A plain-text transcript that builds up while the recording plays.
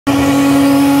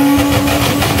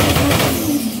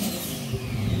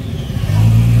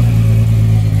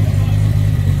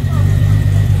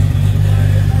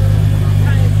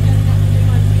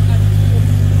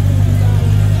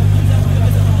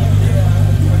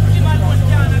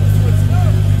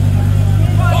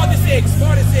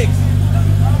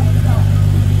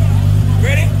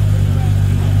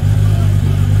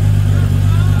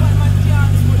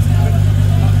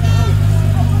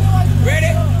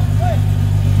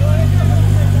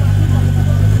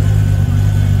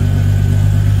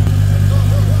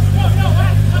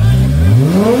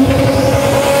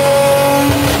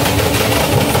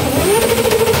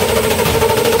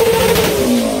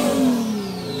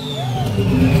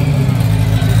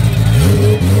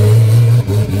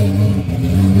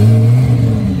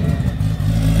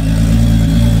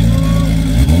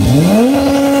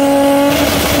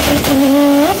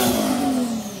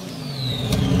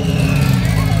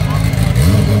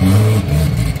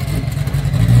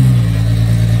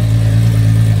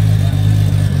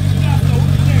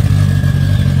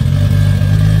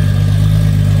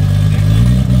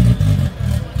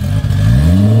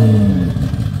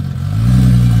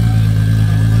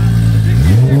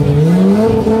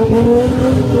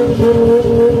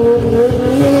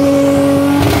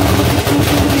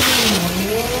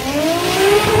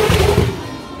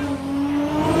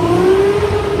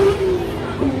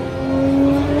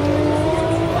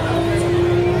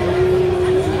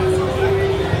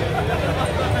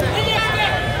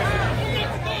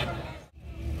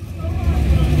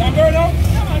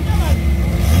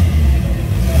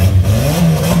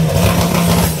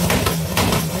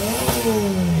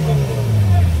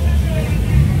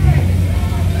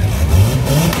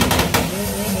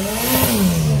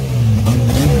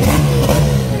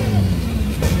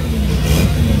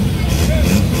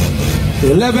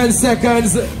11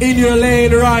 seconds in your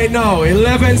lane right now.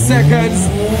 11 seconds.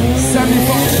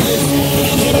 Semi-finals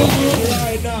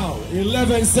right now.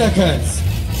 11 seconds.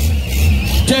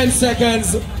 10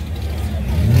 seconds.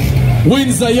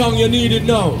 Windsor Young, you need it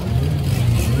now.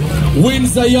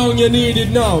 Windsor Young, you need it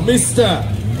now. Mr.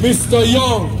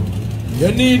 Young,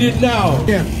 you need it now.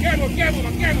 Yeah.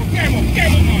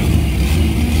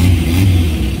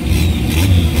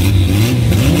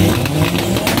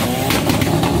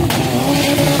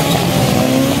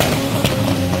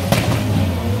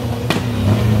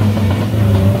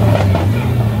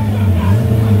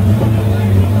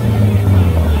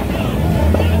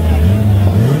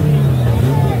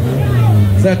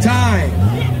 The time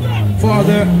for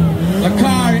the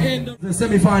car in the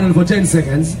semi-final for 10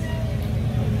 seconds.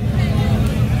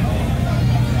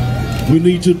 We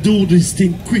need to do this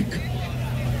thing quick.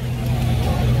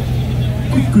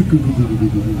 Quick.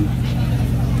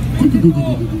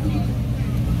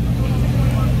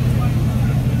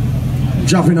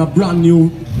 Dropping a brand new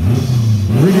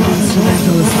rhythm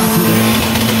instrumental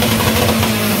Saturday.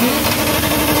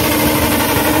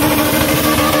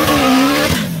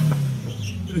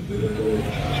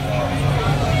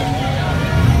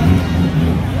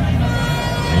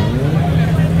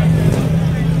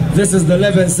 This is the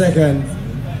 11-second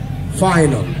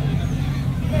final.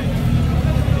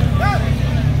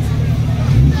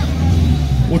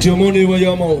 Put your money where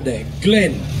your mouth there.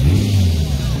 Glenn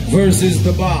versus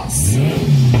the boss.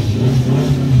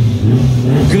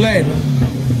 Glenn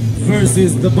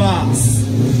versus the boss.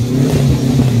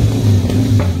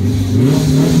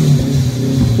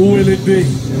 Who will it be?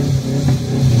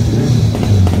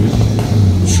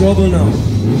 Trouble now.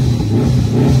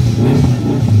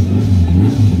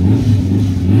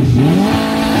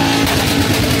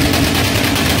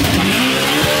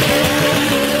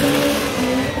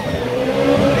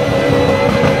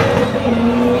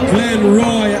 Glenn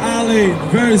Roy Allen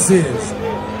versus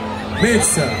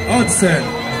Mixer Hudson.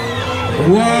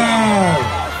 Wow!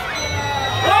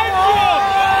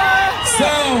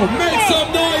 So make some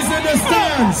noise in the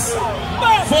stands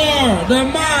for the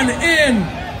man in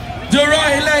the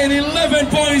right lane,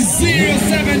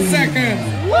 11.07 seconds.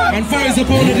 And for his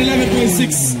opponent,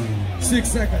 11.66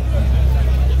 seconds.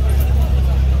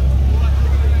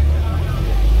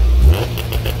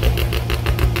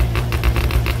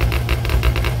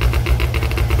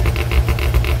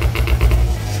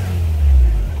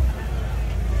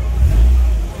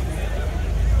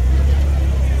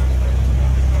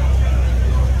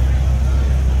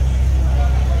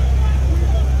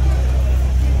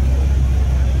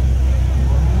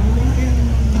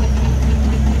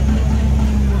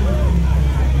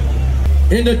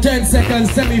 In the 10-second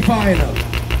semi-final.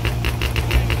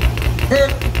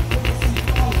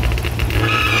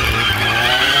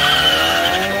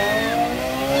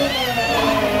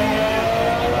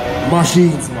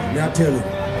 Machines, man, I tell you.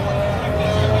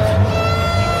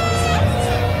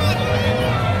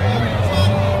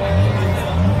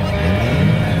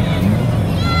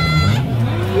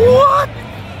 What?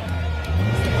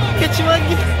 Get you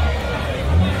again.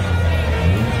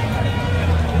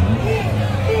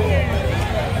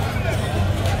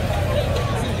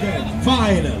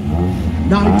 Final.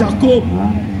 Now Jacob.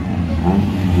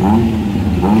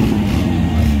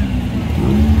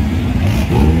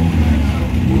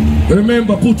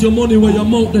 Remember, put your money where your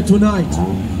mouth there tonight.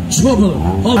 Trouble.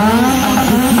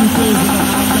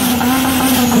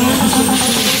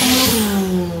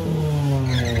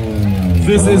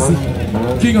 This is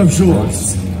King of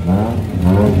Shows.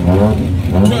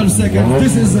 12 seconds.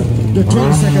 This is the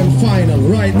 12-second final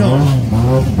right now.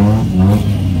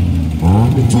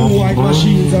 The two white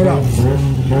machines are out.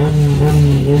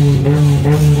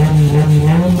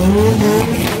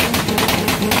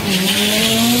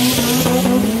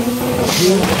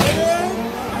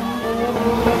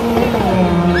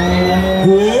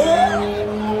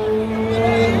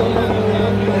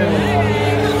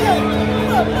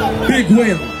 Big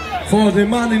win for the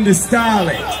man in the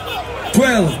Starlet.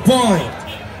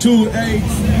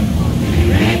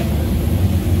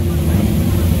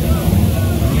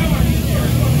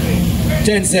 12.28.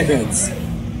 10 seconds.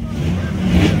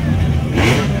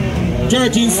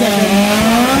 13 seconds.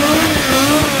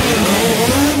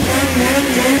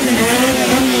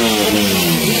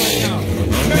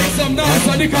 Make some noise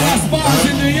for Nicholas Barnes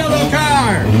in the yellow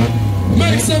car.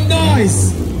 Make some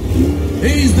noise.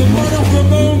 He's the man of the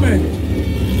moment.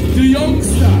 The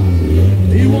youngster.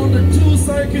 He won the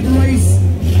 2-circuit race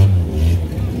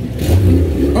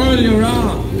earlier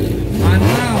on. And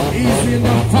now he's in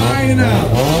the final.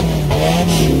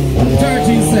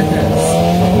 13 seconds.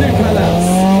 Nicholas.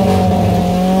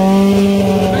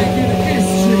 Making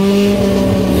history.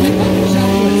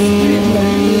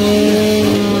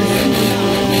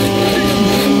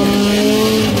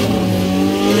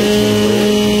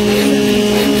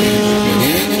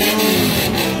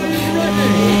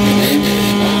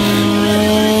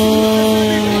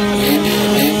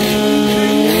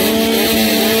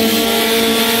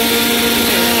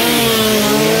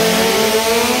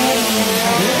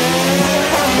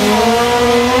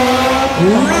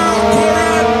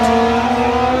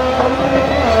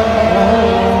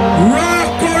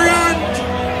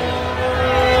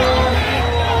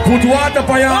 Put water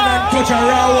on your hand and touch a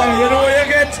raw one. You know what you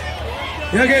get?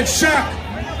 You get shocked.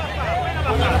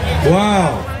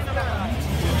 Wow.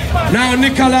 Now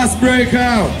Nicholas break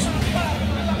out.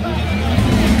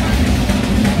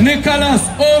 Nicholas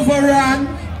overran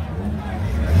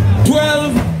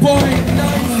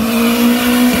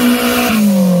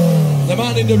 12.9. The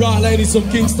man in the right lane is from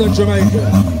Kingston,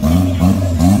 Jamaica.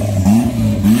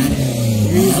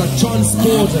 He's a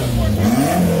transporter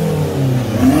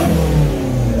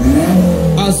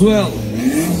as well.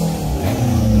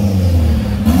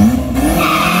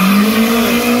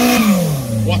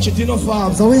 Watch it enough,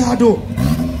 Fabs. How you do?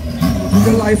 Put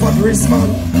your life at risk, man.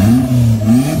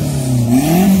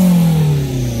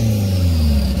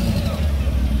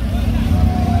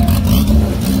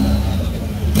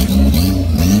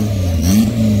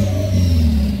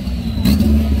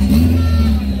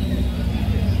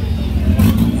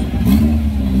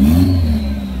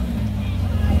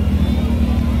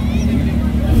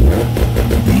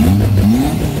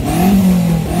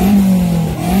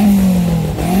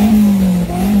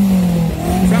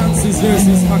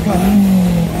 Versus Makala.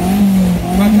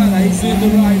 Makala is in the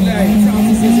right lane.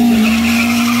 Francis is in the...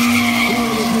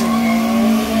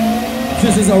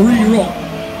 This is a re-rock.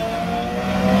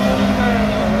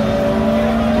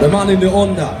 The man in the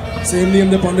Honda. Same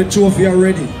name upon the trophy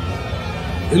already.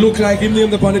 It look like him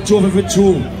named upon the trophy for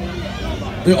true.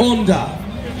 The Honda.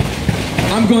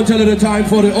 I'm going to tell you the time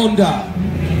for the Honda.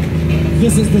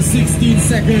 This is the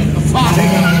 16-second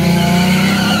final.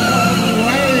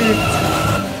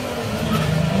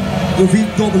 The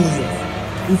VW,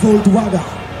 the Volkswagen.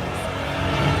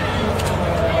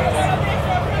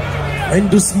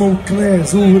 And the smoke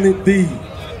clears, who will it be?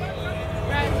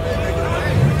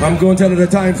 I'm going to tell you the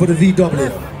time for the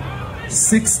VW.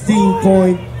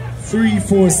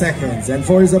 16.34 seconds. And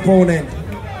for his opponent,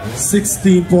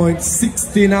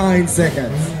 16.69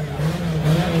 seconds.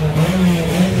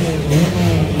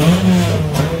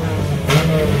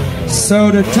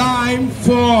 So the time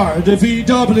for the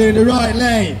VW in the right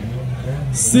lane.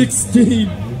 16.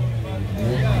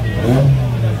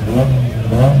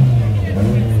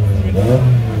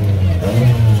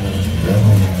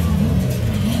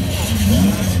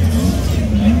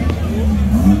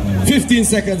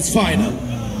 Seconds final.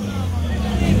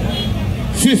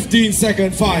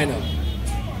 15-second final.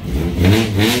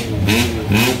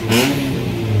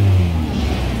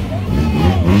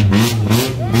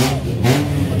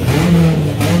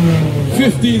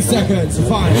 15 seconds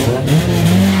final.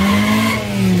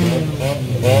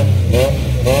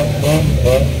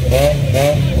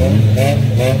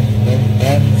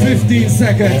 15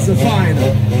 seconds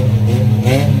final.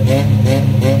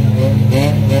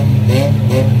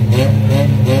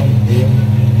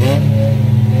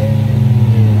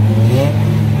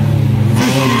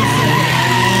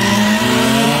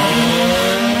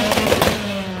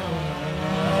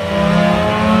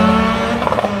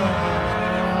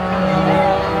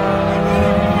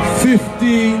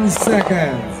 15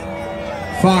 seconds.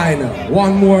 Fine.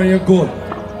 One more and you're good.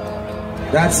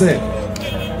 That's it.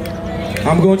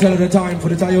 I'm going to tell you the time for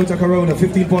the Toyota Corolla,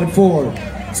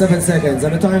 15.47 seconds.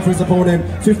 And the time for his opponent,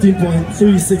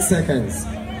 15.36 seconds.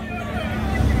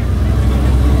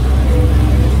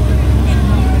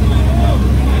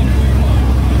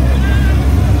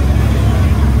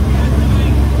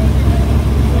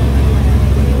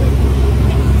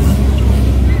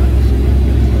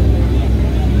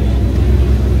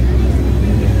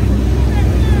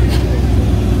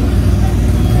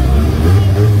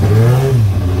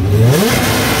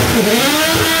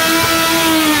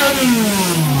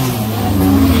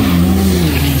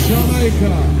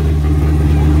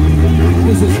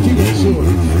 This is King Shore.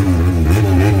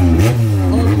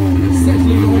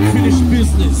 Settling unfinished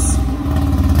business.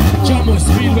 Jammer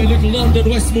Speedway, Little London,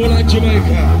 Westmoreland,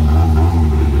 Jamaica.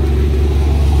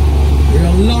 We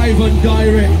are live and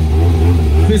direct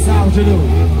this afternoon.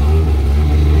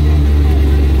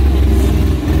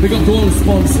 Big up to all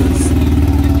sponsors,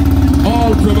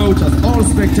 all promoters, all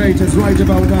spectators right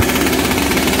about now.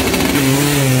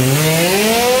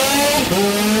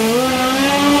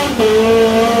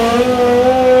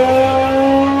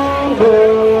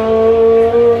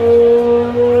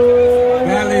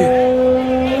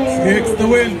 Takes the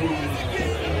win.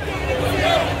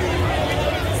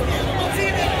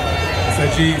 So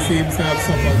G seems to have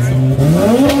suffered some.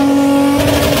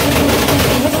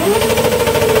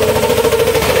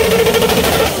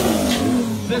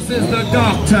 This is the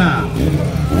doctor.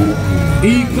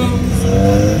 He comes.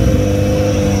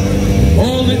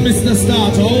 Hold it, Mr.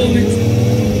 Starter. Hold it.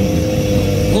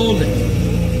 Hold it.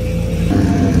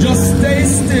 Just stay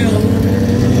still.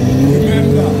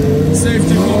 Remember,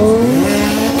 safety goes.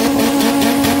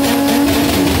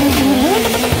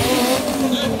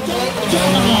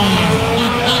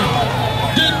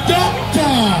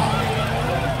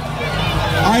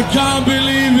 I can't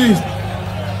believe it.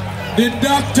 The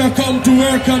doctor come to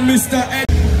work on Mr. Ed.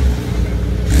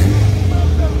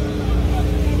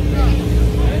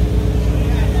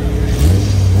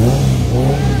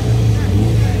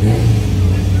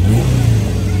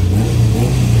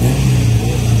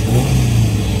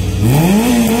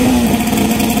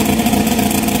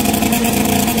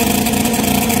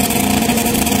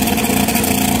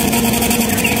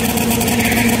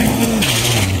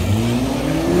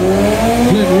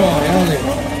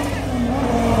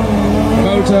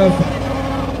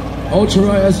 Ultra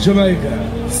Riders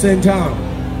Jamaica, same town.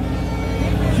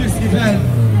 This event,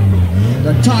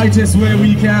 the tightest way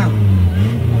we can.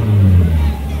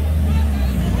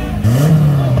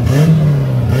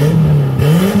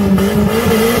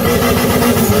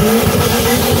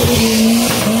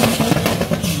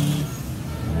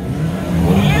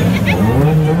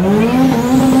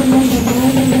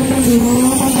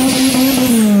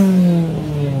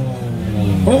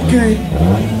 Okay.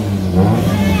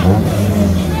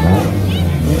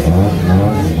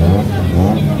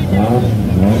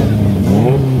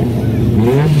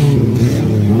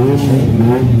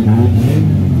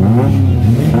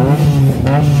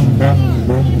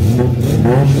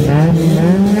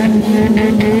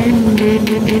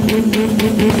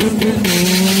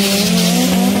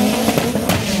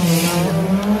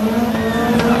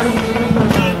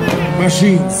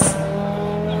 Machines.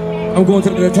 I'm going to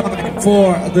the time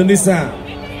for the Nissan.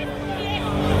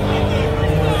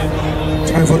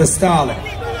 Time for the Starlet.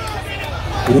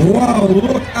 Wow,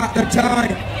 look at the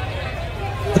time.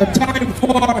 The time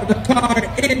for the car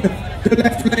in the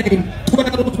left lane,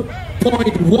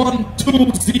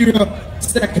 12.120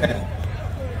 seconds.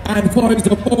 And for his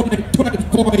opponent,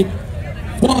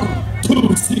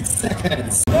 12.126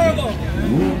 seconds. Virgo,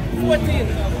 14.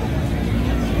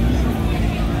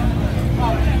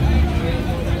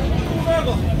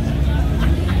 Virgo.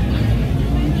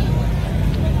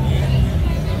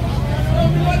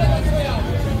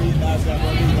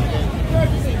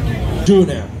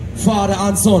 Junior, father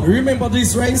and son. Remember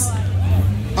this race?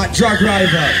 At Drag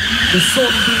Rival, the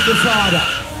son being the father.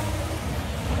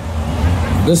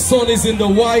 The son is in the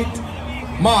white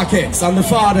markets and the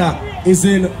father is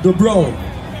in the brown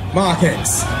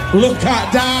markets. Look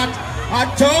at that. I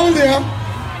told him.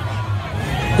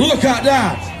 Look at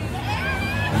that.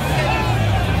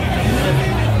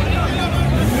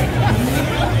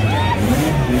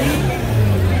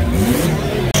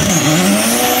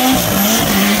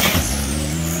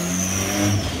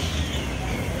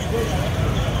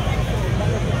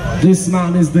 This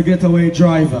man is the getaway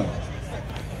driver.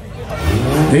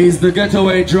 He's the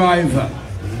getaway driver.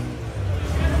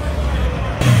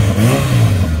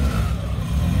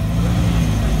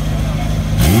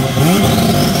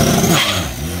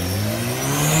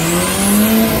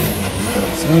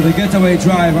 the getaway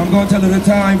drive. I'm going to tell you the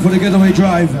time for the getaway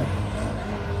drive.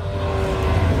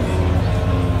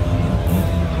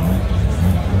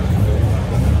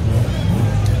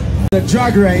 The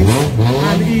drag race,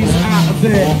 and he's at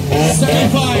the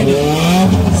semi-final.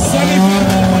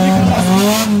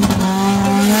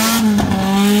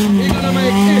 He's gonna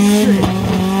make history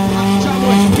at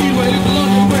Chadwick Speedway in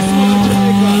London, Westmoreland,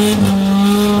 Jamaica.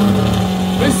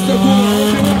 Mr. Moore, I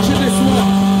hope you're watching this one.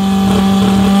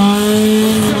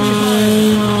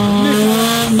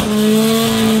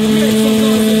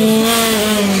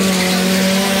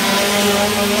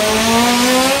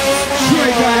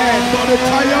 Straight ahead, but the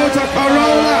Toyota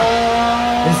Corolla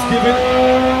is giving.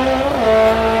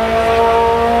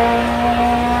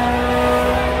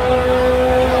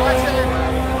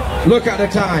 Look at the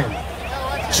time.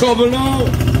 Trouble now.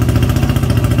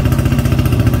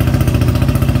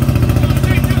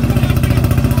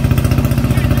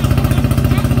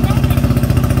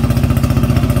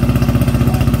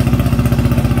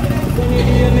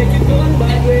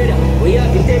 We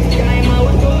have to take time out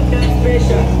of that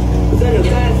pressure. So the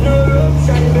cars no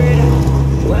eruption, brother.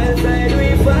 One side we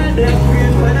fall, black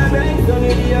green for the bright. So we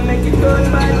make it go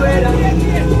bad weather.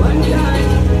 One time,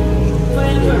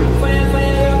 fire, fire,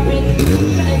 fire up it.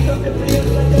 Light up the place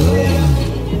like the weather.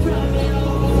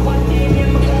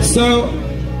 So,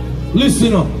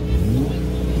 listen up.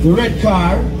 The red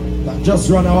car that just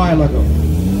ran a while ago.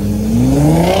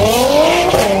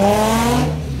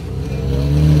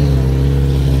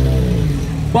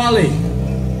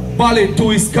 Bally to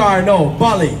his car now.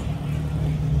 Bally.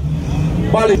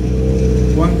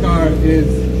 One car is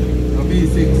a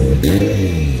V6.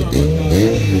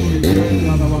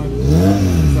 Another one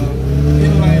is an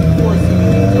inline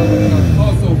four-cylinder,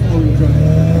 also four-wheel drive.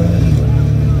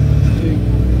 I think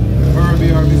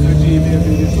Herbie or Mr. G may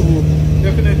be the two,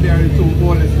 definitely are the two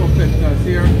oldest competitors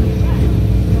here.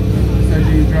 Mr. G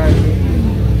driving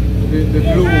the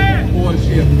blue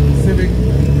oval-shaped Civic.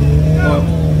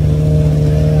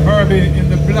 Herbie in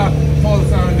the black,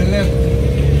 Pulsar on the left.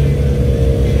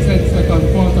 10-second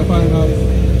quarterfinals,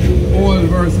 old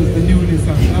versus the new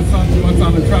Nissan. That's what's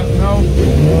on the track now.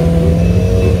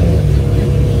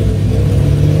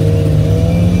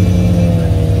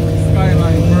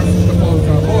 Skyline versus the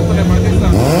Pulsar. Both of them are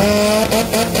Nissan.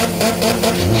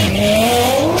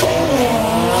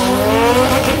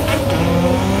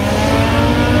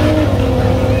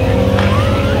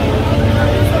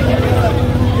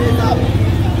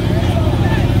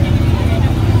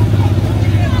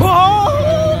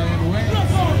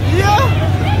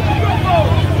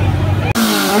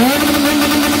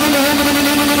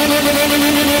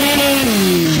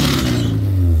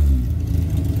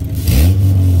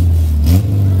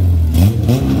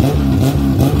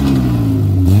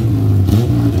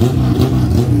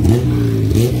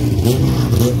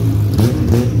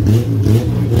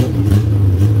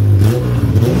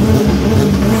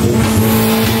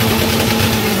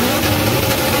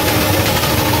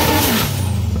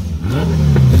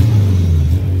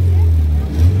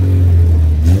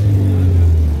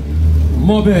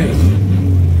 Mobe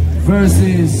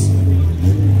versus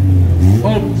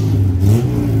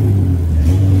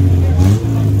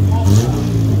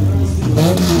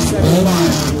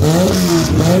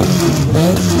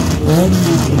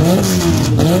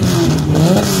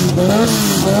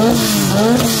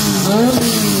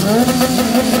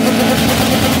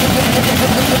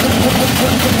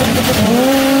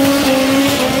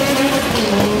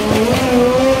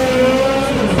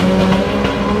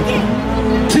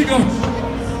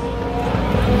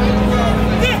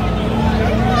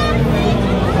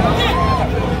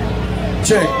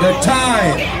check the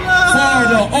time for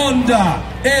the Honda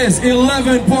is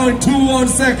 11.21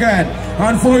 seconds,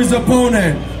 and for his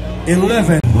opponent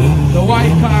 11. The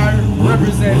white car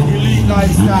represents elite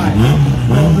lifestyle.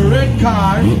 The red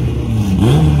car, it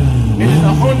is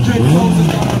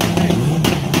 $100,000.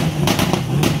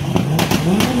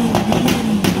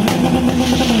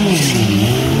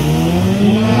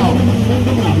 Wow.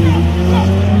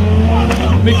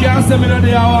 Me can't say me that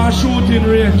they are a shooting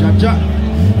range, a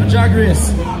drag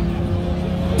race.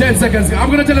 10 seconds. I'm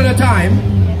gonna tell you the time.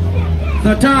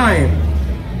 The time.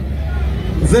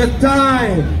 The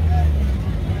time.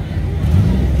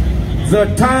 The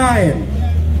time.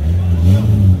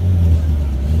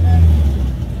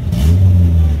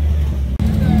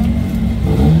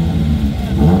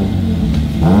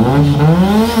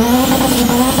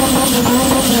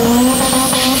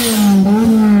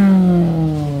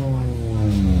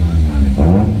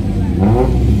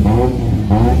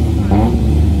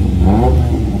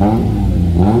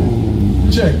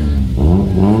 Check.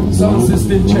 Sound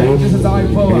system check. This is high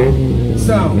power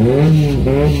sound.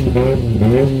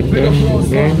 Big applause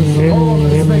to all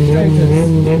the spectators.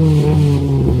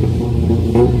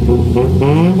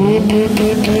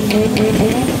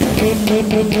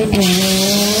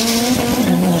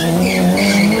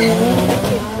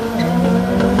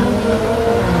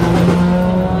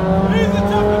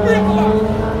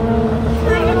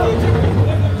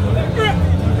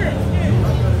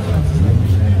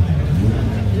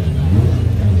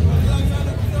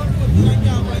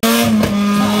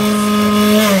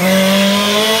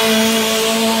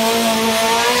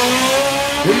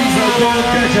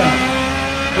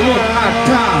 Look at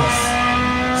Taz,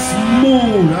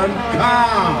 smooth and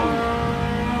calm.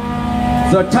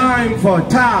 The time for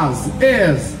Taz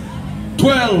is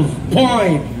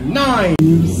 12.9.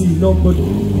 You see number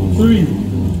 3.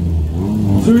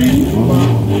 3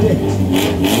 market.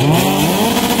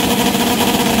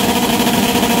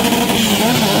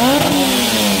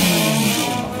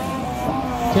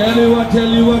 Tell you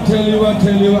what.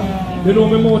 You know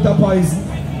me motor poison.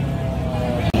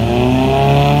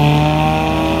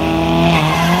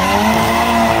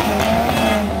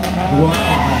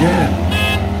 Yeah.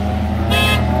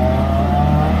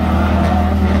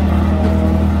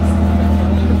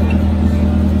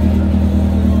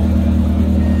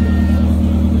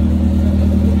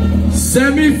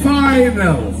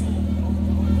 Semi-finals.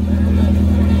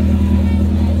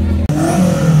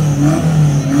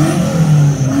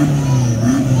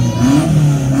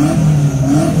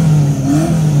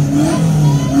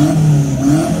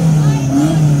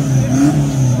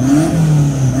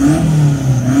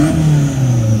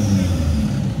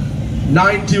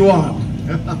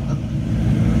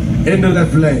 End of the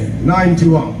play,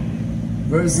 91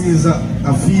 versus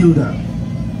a fielder.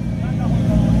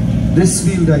 This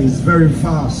fielder is very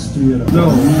fast, you know. No,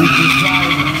 the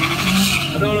driver.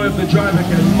 I don't know if the driver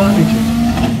can manage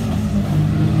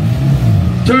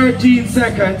it. 13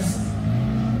 seconds.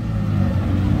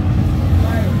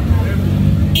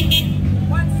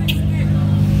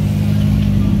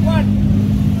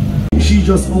 160. She's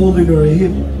just holding her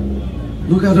hip.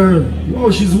 Look at her. Oh,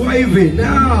 she's waving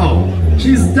now.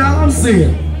 She's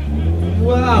dancing.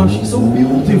 Wow, she's so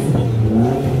beautiful.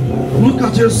 Look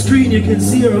at your screen, you can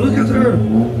see her. Look at her.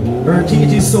 Her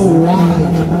teeth is so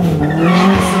wide.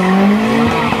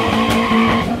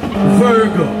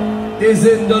 Virgo is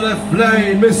in the left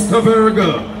lane, Mr.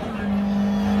 Virgo.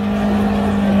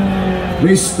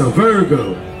 Mr.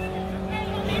 Virgo.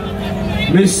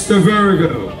 Mr.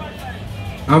 Virgo.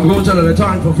 I'm going to tell you the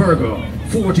time for Virgo.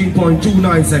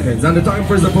 14.29 seconds, and the time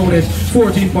for his opponent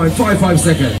 14.55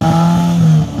 seconds.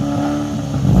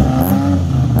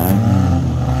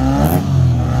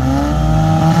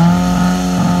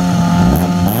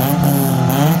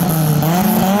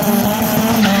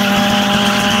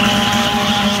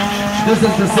 This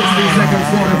is the 60 seconds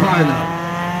quarterfinal.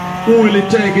 Who will it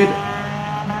take it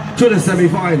to the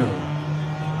semi-final?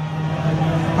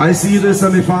 I see the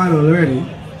semi-final already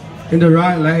in the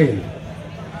right lane.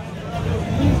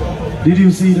 Did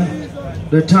you see that?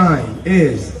 The time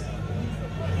is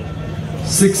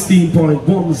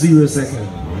 16.10 seconds.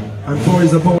 And for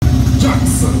his opponent,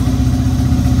 Jackson,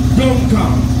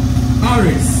 Duncan,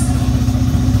 Harris,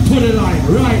 to the line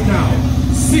right now.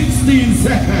 16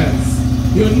 seconds.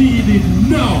 You need it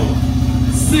now.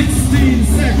 16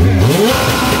 seconds.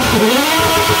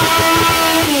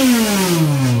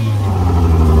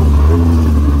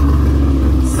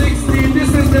 16, this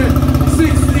is the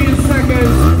 16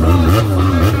 seconds.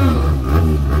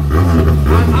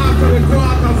 And after the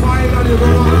quarter final, you're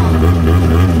going to have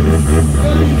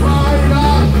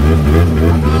semi-final.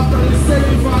 And after the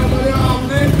semi-final, you have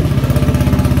the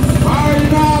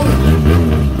final.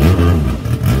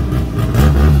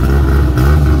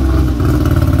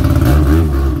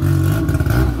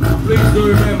 Please do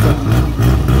remember,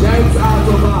 James out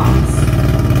of arms.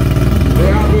 They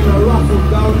have been a raffle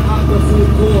down at the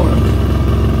food court.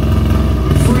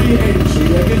 Free entry,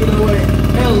 they're giving away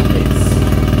helmets,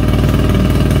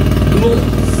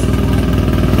 gloves.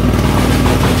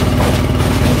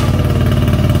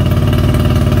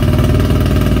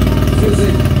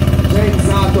 Visit James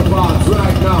out of arms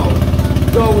right now,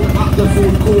 down at the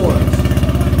food court.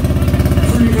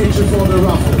 Free entry for the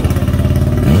raffle.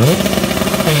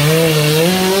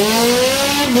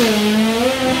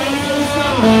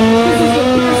 This is the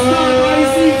best start I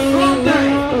see from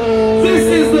there. This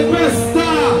is the best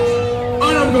start.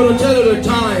 And I'm going to tell you the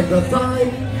time. The time.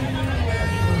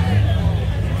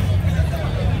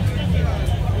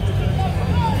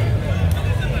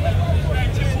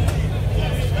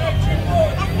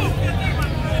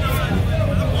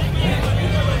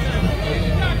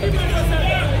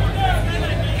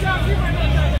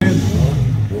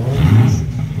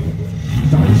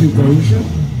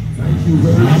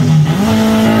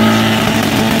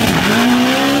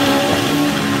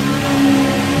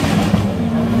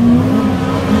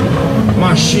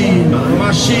 Machine, man,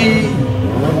 machine,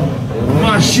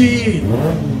 machine.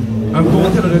 I'm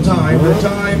going to tell you the time. The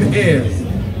time is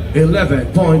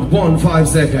 11.15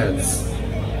 seconds.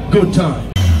 Good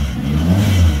time.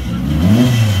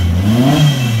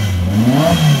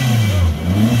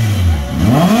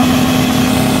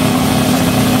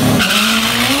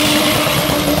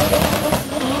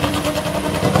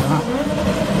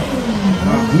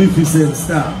 Magnificent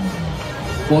start,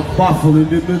 but baffled in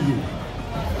the middle.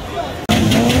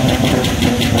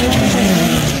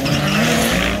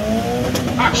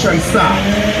 Action start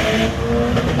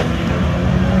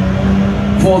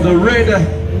for the red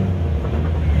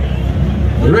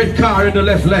car in the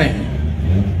left lane.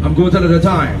 I'm going to tell you the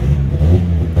time.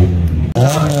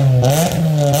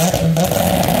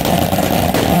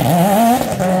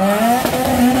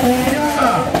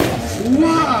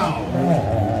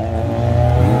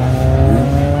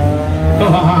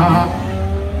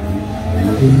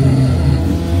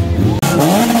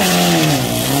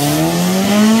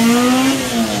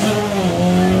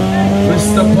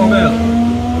 Mr. Pommel,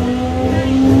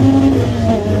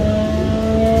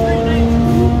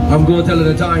 I'm going to tell you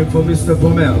the time for Mr.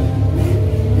 Pommel.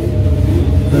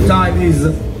 The time is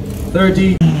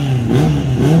 30.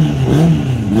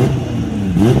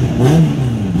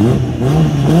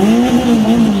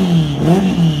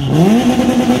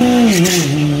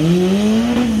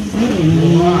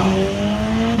 Wow.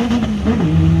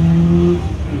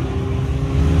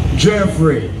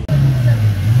 Jeffrey.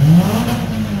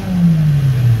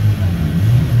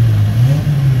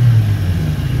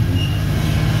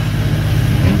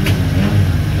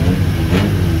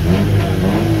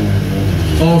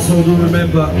 Also do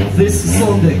remember this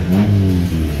Sunday,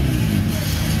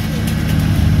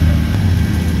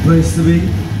 place to be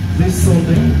this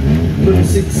Sunday,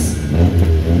 26,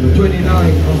 the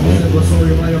 29th of December,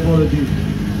 sorry my apology.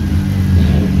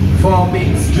 Farm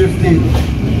meets drifting,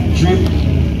 drip,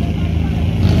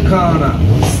 corner,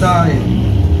 style.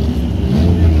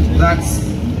 That's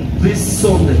this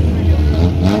Sunday.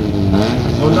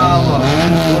 Onama.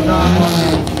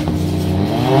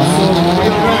 So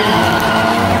we're ready.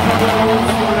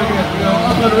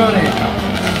 Up and running.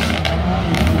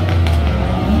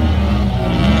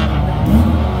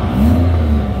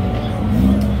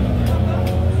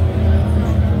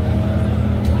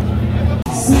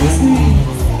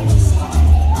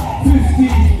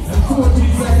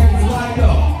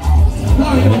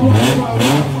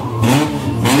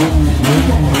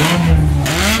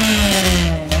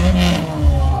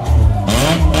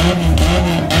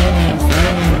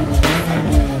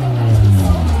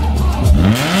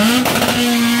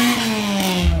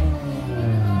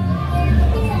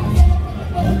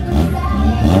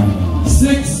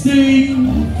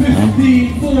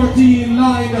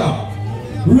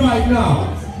 Right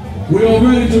now, we are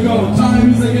ready to go.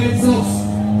 Time is against us.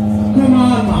 Come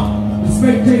on, man. The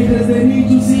spectators, they need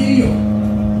to see you.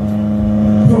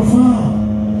 Perform.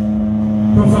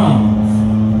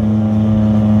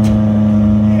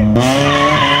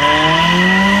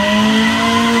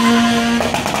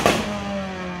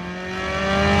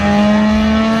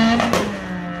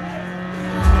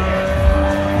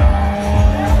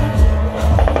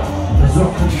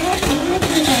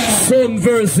 Son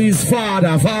versus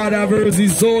father, father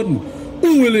versus son.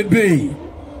 Who will it be?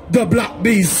 The black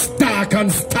beast, dark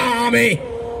and stormy.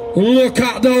 Look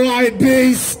at the white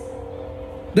beast.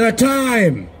 The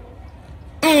time.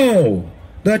 Oh,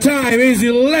 the time is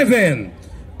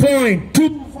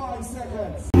 11.25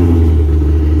 seconds.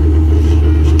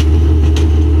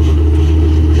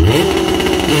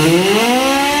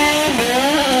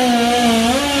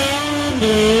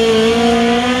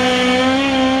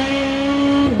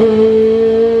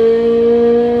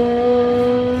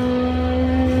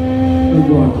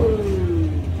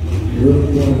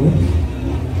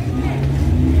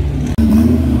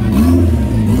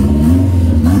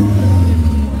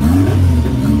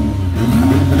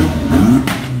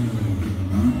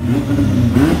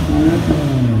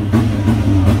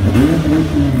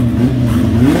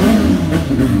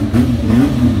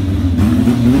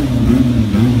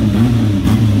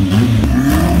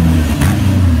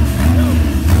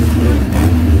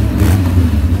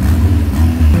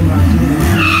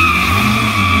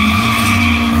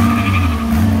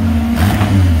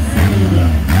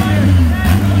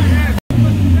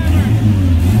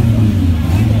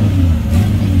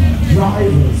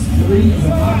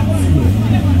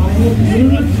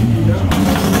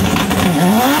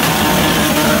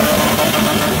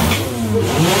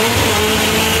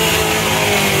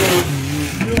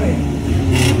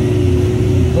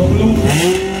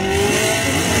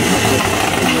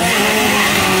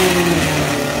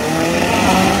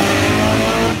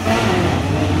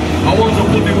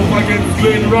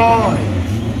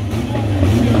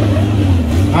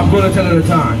 I'm gonna tell her the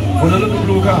time. For the little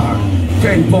blue car,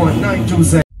 10.92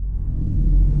 seconds.